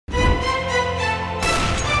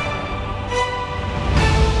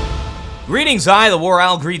Greetings,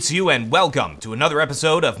 TheWarOwl greets you, and welcome to another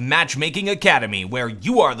episode of Matchmaking Academy, where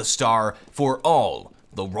you are the star for all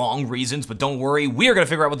the wrong reasons. But don't worry, we're going to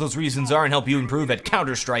figure out what those reasons are and help you improve at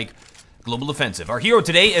Counter-Strike Global Offensive. Our hero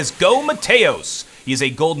today is Go Mateos. He is a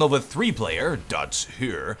Gold Nova 3 player, that's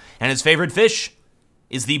here, and his favorite fish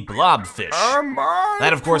is the blobfish.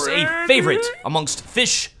 That, of course, a favorite amongst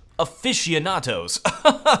fish aficionados.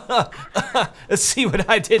 Let's see what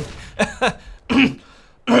I did.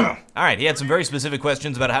 Alright, he had some very specific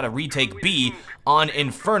questions about how to retake B on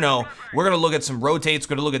Inferno. We're going to look at some rotates,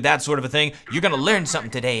 we're going to look at that sort of a thing. You're going to learn something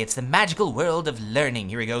today. It's the magical world of learning.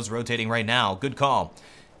 Here he goes, rotating right now. Good call.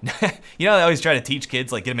 You know, I always try to teach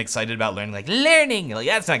kids, like, get them excited about learning. Like, learning! Like,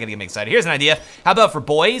 that's not going to get them excited. Here's an idea. How about for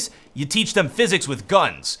boys, you teach them physics with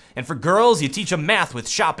guns. And for girls, you teach them math with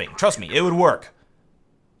shopping. Trust me, it would work.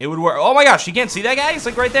 It would work. Oh my gosh, you can't see that guy? He's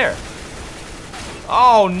like right there.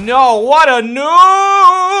 Oh no, what a noob!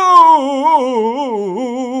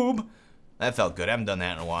 That felt good, I haven't done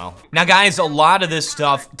that in a while. Now guys, a lot of this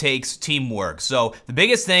stuff takes teamwork. So the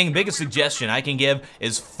biggest suggestion I can give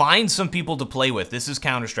is find some people to play with. This is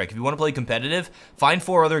Counter-Strike. If you want to play competitive, find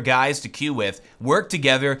 4 other guys to queue with, work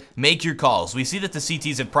together, make your calls. We see that the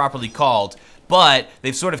CTs have properly called, but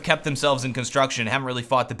they've sort of kept themselves in construction, haven't really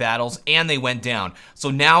fought the battles, and they went down. So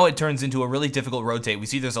now it turns into a really difficult rotate. We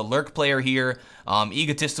see there's a lurk player here.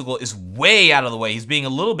 Egotistical is way out of the way. He's being a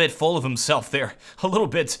little bit full of himself there. A little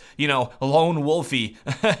bit, you know, lone wolfy.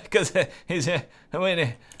 Because he's, wait,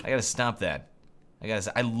 I gotta stop that.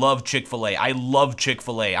 I love Chick-fil-A. I love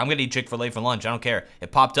Chick-fil-A. I'm gonna eat Chick-fil-A for lunch, I don't care.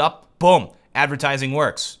 It popped up, boom, advertising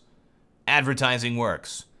works. Advertising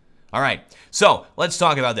works. All right, so let's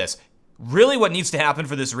talk about this. Really what needs to happen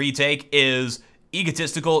for this retake is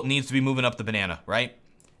Egotistical needs to be moving up the banana, right?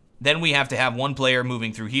 Then we have to have one player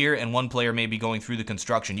moving through here and one player maybe going through the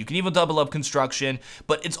construction. You can even double up construction,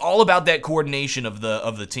 but it's all about that coordination of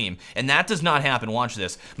the team. And that does not happen. Watch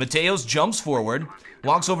this. Mateos jumps forward,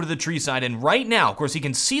 walks over to the tree side, and right now, of course, he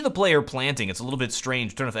can see the player planting. It's a little bit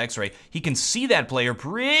strange. Turn off X-ray. He can see that player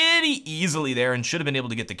pretty easily there and should have been able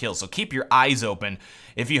to get the kill. So keep your eyes open.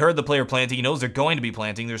 If you heard the player planting, he knows they're going to be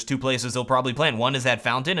planting. There's 2 places they'll probably plant. One is that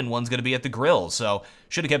fountain, and one's going to be at the grill. So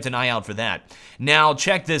should have kept an eye out for that. Now,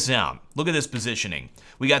 check this out. Look at this positioning.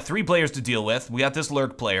 We got 3 players to deal with. We got this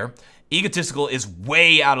lurk player. Egotistical is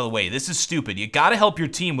way out of the way. This is stupid. You gotta help your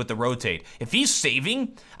team with the rotate. If he's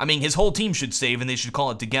saving, I mean, his whole team should save and they should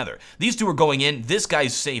call it together. These 2 are going in. This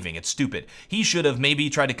guy's saving. It's stupid. He should have maybe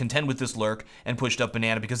tried to contend with this lurk and pushed up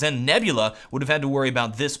banana, because then Nebula would have had to worry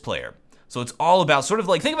about this player. So it's all about sort of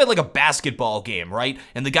like, think of it like a basketball game, right?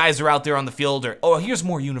 And the guys are out there on the field, or, oh, here's a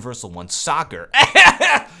more universal one, soccer.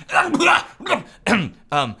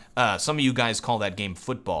 Some of you guys call that game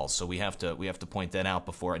football, so we have to point that out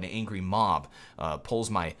before an angry mob pulls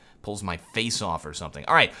my face off or something.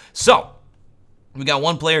 All right, so we got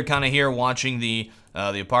one player kind of here watching the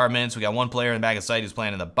apartments. We got one player in the back of sight who's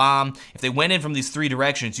planting the bomb. If they went in from these 3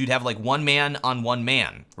 directions, you'd have like 1 man on 1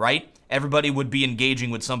 man, right? Everybody would be engaging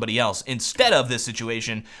with somebody else, instead of this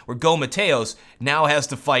situation where Go Mateos now has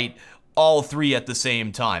to fight all 3 at the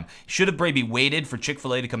same time. Should have maybe waited for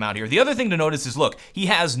Chick-fil-A to come out here. The other thing to notice is, look, he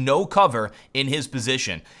has no cover in his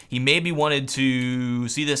position. He maybe wanted to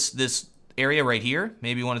see this area right here.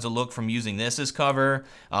 Maybe wanted to look from using this as cover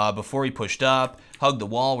before he pushed up, hugged the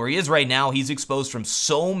wall. Where he is right now, he's exposed from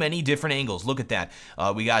so many different angles. Look at that.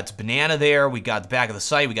 We got banana there. We got the back of the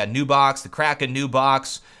site. We got new box, the crack of new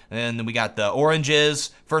box. And then we got the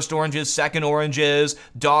oranges, first oranges, second oranges,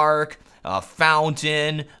 dark,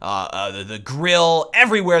 fountain, the grill,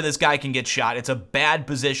 everywhere this guy can get shot. It's a bad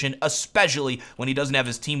position, especially when he doesn't have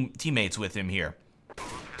his teammates with him here.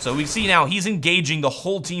 So we see now he's engaging the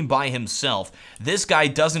whole team by himself. This guy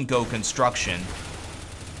doesn't go construction.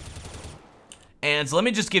 And so let me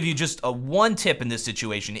just give you just a one tip in this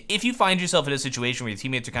situation. If you find yourself in a situation where your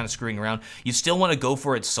teammates are kind of screwing around, you still want to go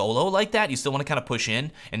for it solo like that, you still want to kind of push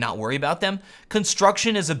in and not worry about them,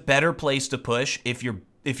 construction is a better place to push if you're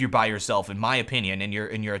by yourself, in my opinion, and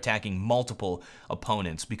you're attacking multiple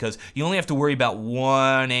opponents, because you only have to worry about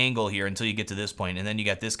one angle here until you get to this point, and then you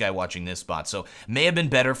got this guy watching this spot. So may have been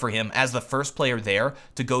better for him as the first player there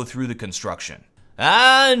to go through the construction.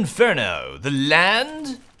 Inferno, the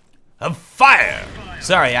land of fire.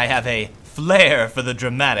 Sorry, I have a flair for the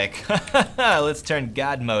dramatic. Let's turn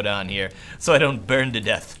God mode on here so I don't burn to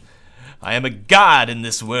death. I am a god in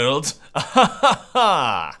this world.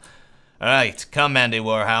 Alright, come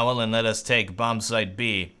TheWarOwl and let us take bomb site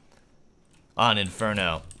B on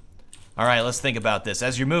Inferno. All right, let's think about this.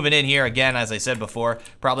 As you're moving in here, again, as I said before,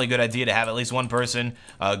 probably a good idea to have at least one person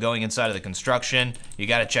going inside of the construction. You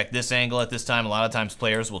got to check this angle at this time. A lot of times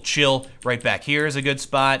players will chill. Right back here is a good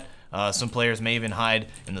spot. Some players may even hide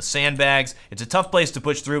in the sandbags. It's a tough place to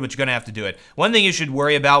push through, but you're going to have to do it. One thing you should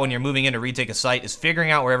worry about when you're moving in to retake a site is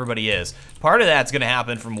figuring out where everybody is. Part of that's going to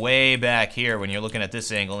happen from way back here when you're looking at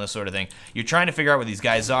this angle and this sort of thing. You're trying to figure out where these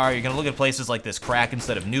guys are. You're going to look at places like this crack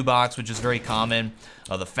instead of new box, which is very common.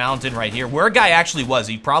 The fountain right here, where a guy actually was.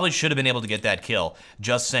 He probably should have been able to get that kill.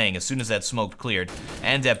 Just saying, as soon as that smoke cleared.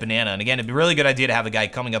 And at banana. And again, it'd be a really good idea to have a guy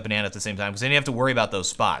coming up banana at the same time, because then you have to worry about those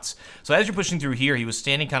spots. So as you're pushing through here, he was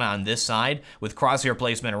standing kind of on this side with crosshair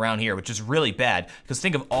placement around here, which is really bad, because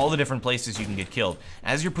think of all the different places you can get killed.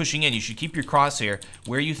 As you're pushing in, you should keep your crosshair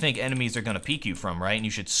where you think enemies are going to peek you from, right? And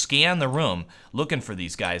you should scan the room looking for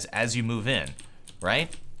these guys as you move in,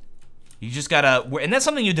 right? You just gotta, and that's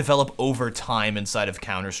something you develop over time inside of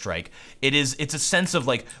Counter-Strike. It's a sense of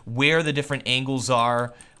like where the different angles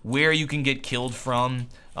are, where you can get killed from,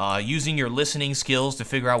 using your listening skills to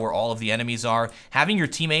figure out where all of the enemies are, having your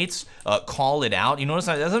teammates call it out. You notice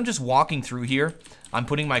as I'm just walking through here, I'm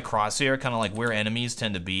putting my crosshair kind of like where enemies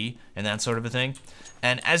tend to be and that sort of a thing.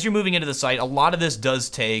 And as you're moving into the site, a lot of this does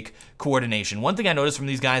take coordination. One thing I noticed from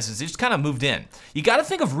these guys is they just kind of moved in. You got to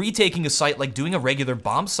think of retaking a site like doing a regular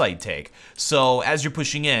bomb site take. So as you're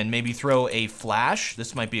pushing in, maybe throw a flash.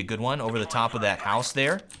 This might be a good one over the top of that house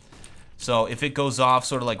there. So if it goes off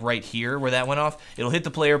sort of like right here where that went off, it'll hit the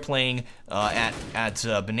player playing at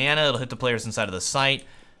banana. It'll hit the players inside of the site.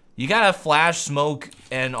 You got to flash, smoke,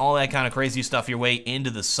 and all that kind of crazy stuff your way into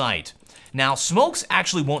the site. Now, smokes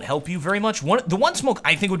actually won't help you very much. The one smoke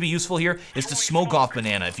I think would be useful here is to smoke off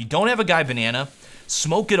banana. If you don't have a guy banana,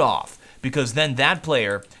 smoke it off, because then that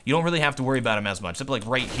player, you don't really have to worry about him as much. Except like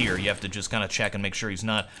right here, you have to just kind of check and make sure he's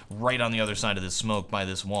not right on the other side of this smoke by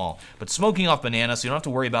this wall. But smoking off banana, so you don't have to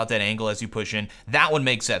worry about that angle as you push in, that one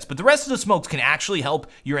makes sense. But the rest of the smokes can actually help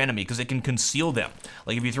your enemy because it can conceal them.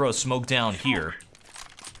 Like if you throw a smoke down here,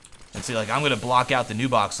 and see, like, I'm going to block out the new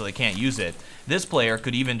box so they can't use it. This player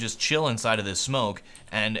could even just chill inside of this smoke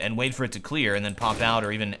and wait for it to clear and then pop out,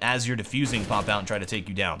 or even as you're defusing, pop out and try to take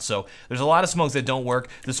you down. So there's a lot of smokes that don't work.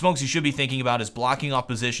 The smokes you should be thinking about is blocking off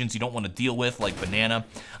positions you don't want to deal with, like banana.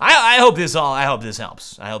 I hope this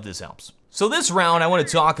helps. I hope this helps. So this round, I want to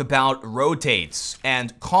talk about rotates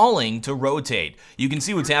and calling to rotate. You can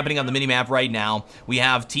see what's happening on the minimap right now. We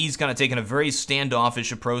have T's kind of taking a very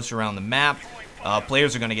standoffish approach around the map.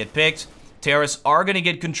 Players are going to get picked. Terrorists are going to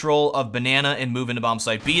get control of banana and move into bomb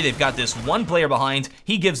site B. They've got this one player behind.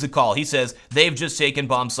 He gives the call. He says they've just taken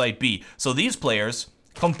bomb site B. So these players,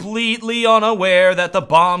 completely unaware that the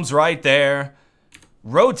bomb's right there,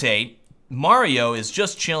 rotate. Mario is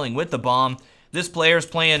just chilling with the bomb. This player's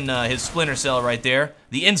playing his Splinter Cell right there.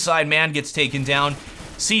 The inside man gets taken down.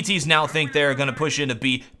 CTs now think they're going to push into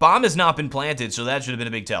B. Bomb has not been planted, so that should have been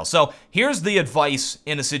a big tell. So here's the advice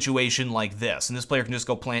in a situation like this, and this player can just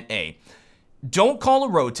go plant A. Don't call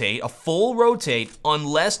a full rotate,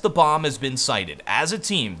 unless the bomb has been sighted. As a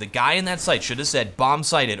team, the guy in that site should have said bomb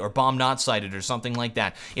sighted or bomb not sighted or something like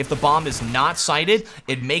that. If the bomb is not sighted,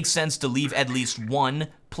 it makes sense to leave at least one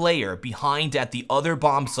player behind at the other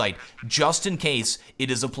bomb site, just in case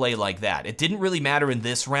it is a play like that. It didn't really matter in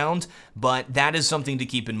this round, but that is something to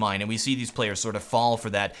keep in mind, and we see these players sort of fall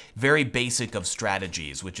for that very basic of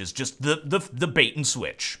strategies, which is just the bait and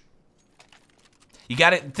switch. You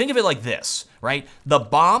gotta think of it like this, right? The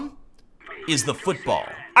bomb is the football.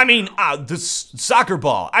 I mean, the soccer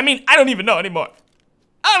ball. I mean, I don't even know anymore.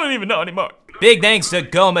 Big thanks to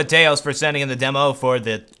Go Mateos for sending in the demo, for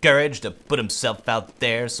the courage to put himself out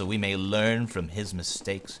there so we may learn from his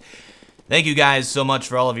mistakes. Thank you guys so much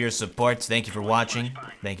for all of your support. Thank you for watching.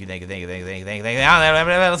 Thank you.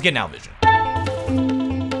 Let's get now vision.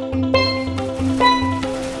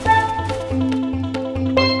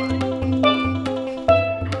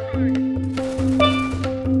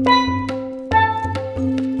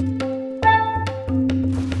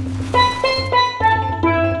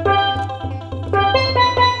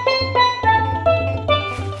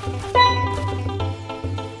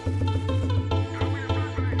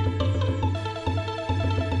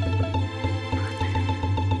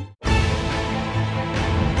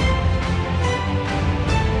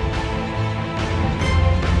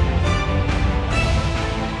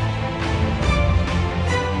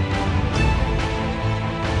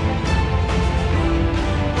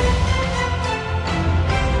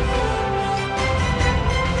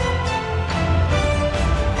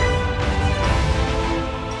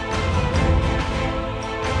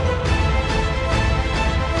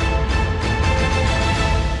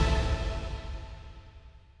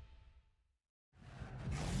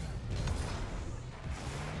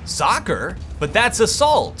 soccer, but that's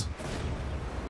assault.